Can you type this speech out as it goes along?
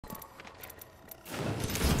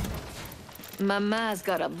Mama's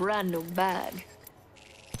got a brand new bag.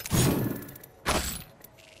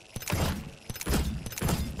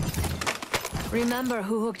 Remember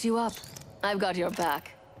who hooked you up? I've got your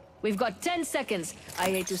back. We've got 10 seconds. I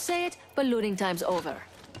hate to say it, but looting time's over.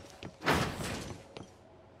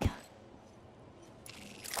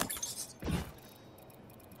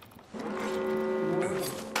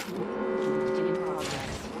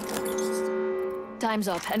 Time's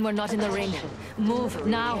up, and we're not in the ring. Move,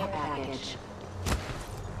 now!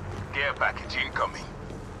 Care package incoming.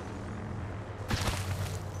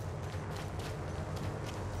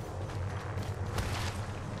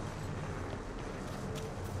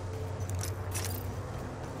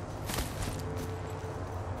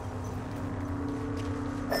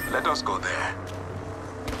 Let us go there.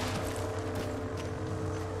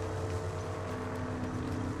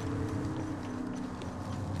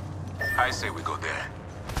 I say we go there.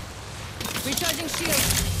 Recharging shield.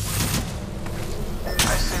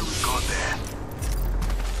 I say we go there.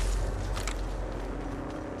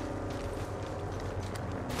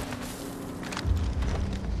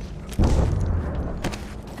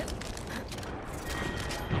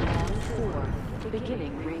 Round 4.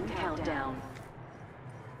 Beginning ring countdown.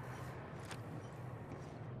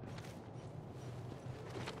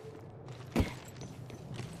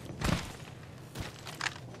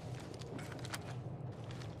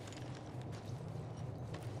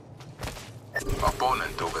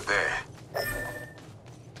 Opponent over there.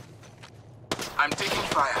 I'm taking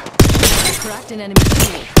fire. Cracked an enemy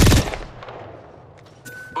shield.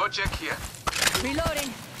 Bojack here.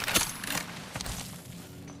 Reloading.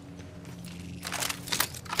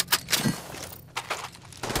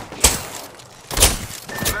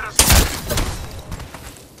 Let us move.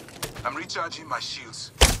 I'm recharging my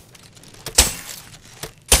shields.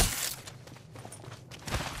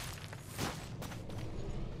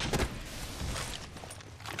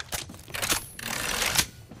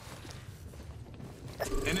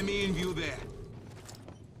 Enemy in view there.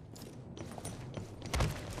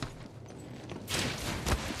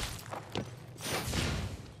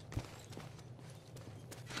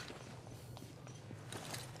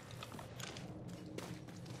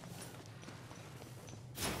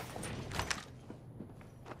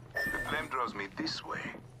 The flame draws me this way.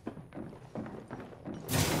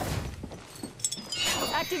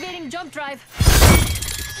 Activating jump drive.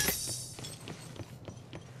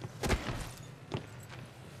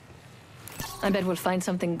 I bet we'll find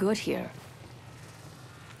something good here.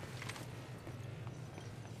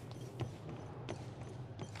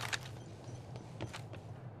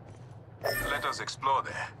 Let us explore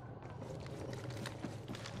there.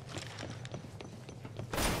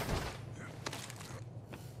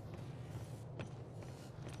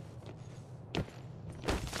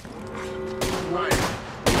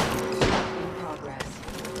 In progress.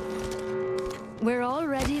 We're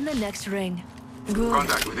already in the next ring. Good.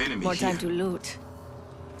 Contact with enemy More here. time to loot.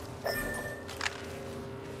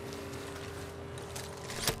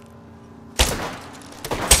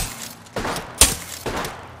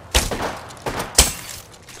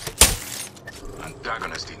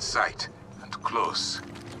 Antagonist in sight and close.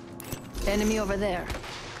 Enemy over there.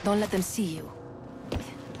 Don't let them see you.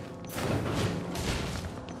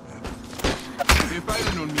 They're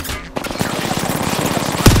firing on me.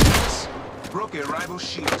 Broke a rival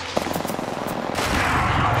shield.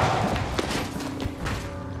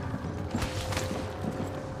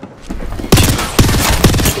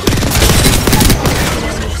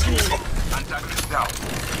 Antagonist down.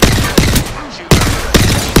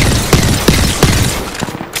 Shield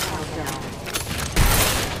Countdown.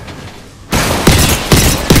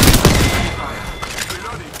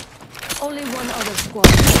 reloading. Only one other squad.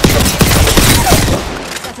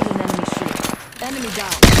 Settled an enemy shield. Enemy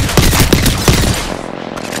down.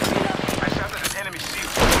 I shot at an enemy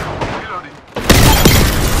shield. Reloading.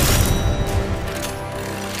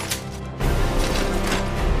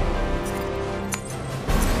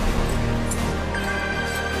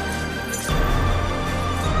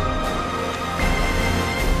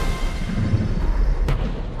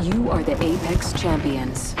 You are the Apex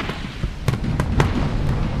Champions.